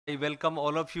I welcome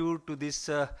all of you to this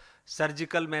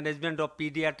surgical management of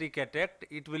pediatric cataract.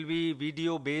 It will be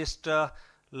video based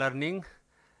learning,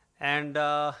 and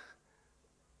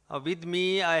with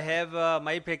me I have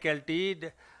my faculty,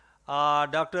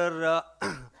 Dr.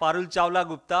 Parul Chawla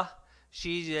Gupta.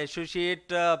 She is associate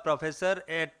professor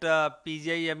at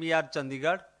PGI MER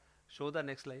Chandigarh. Show the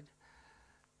next slide.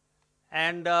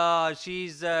 And she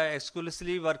is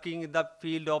exclusively working in the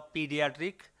field of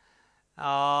pediatric.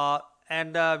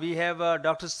 And we have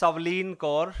Dr. Savleen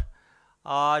Kaur.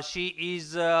 She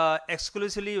is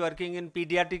exclusively working in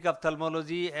pediatric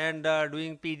ophthalmology and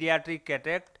doing pediatric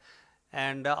cataract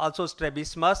and also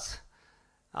strabismus.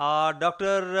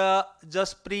 Dr.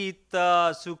 Jaspreet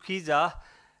Sukhija,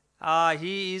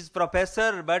 he is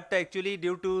professor, but actually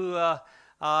due to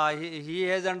he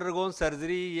has undergone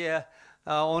surgery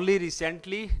only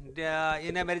recently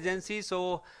in emergency,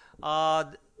 so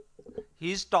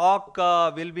his talk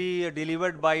will be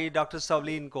delivered by Dr.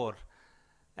 Savleen Kaur.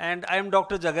 And I am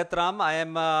Dr. Jagat Ram. I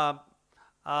am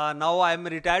now I am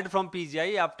retired from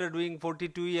PGI after doing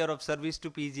 42 years of service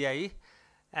to PGI,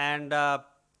 and I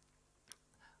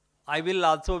will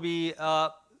also be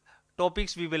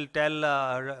topics we will tell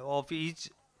of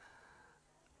each.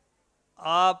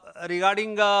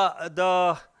 Regarding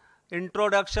the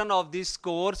introduction of this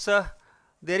course,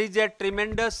 there is a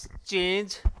tremendous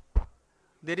change.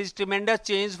 There is tremendous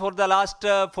change for the last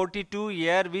 42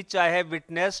 years which I have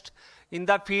witnessed in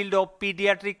the field of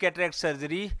pediatric cataract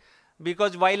surgery,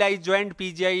 because while I joined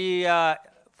PGI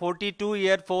 42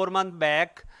 years 4 months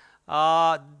back,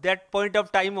 that point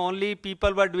of time only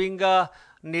people were doing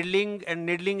needling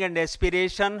and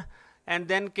aspiration, and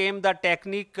then came the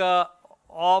technique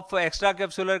of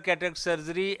extracapsular cataract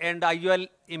surgery and IOL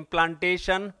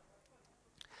implantation,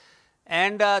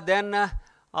 and then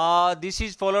this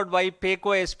is followed by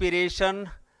phaco aspiration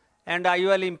and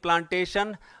IOL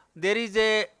implantation. There is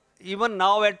a, even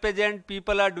now at present,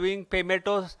 people are doing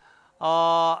phameto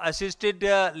assisted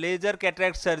laser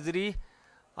cataract surgery.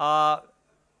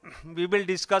 We will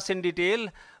discuss in detail,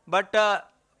 but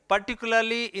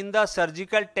particularly in the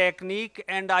surgical technique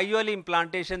and IOL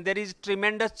implantation, there is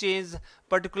tremendous change,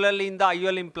 particularly in the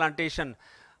IOL implantation.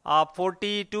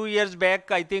 42 years back,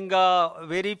 I think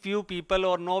very few people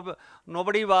or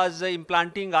nobody was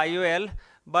implanting IOL,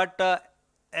 but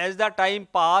as the time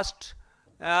passed,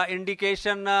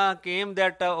 indication came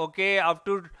that okay, up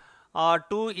to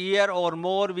 2 years or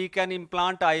more we can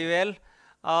implant IOL,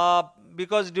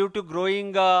 because due to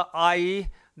growing eye,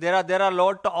 there are a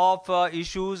lot of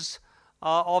issues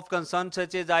of concern,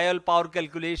 such as IOL power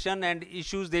calculation and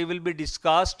issues. They will be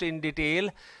discussed in detail.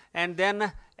 And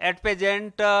then at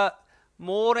present,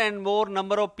 more and more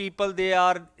number of people, they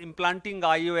are implanting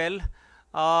IOL,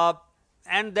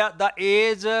 and the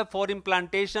age for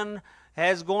implantation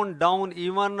has gone down.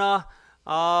 Even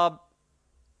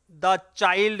the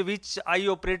child which I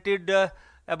operated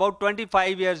about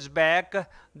 25 years back,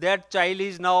 that child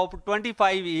is now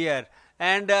 25 years,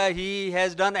 and he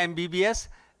has done MBBS,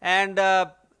 and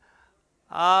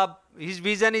his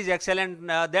vision is excellent.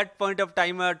 That point of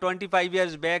time, 25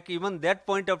 years back, even that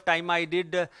point of time, I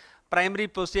did primary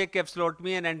posterior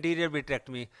capsulotomy and anterior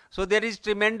vitrectomy. So there is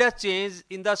tremendous change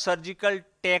in the surgical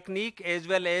technique as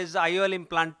well as IOL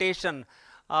implantation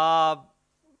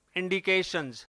indications.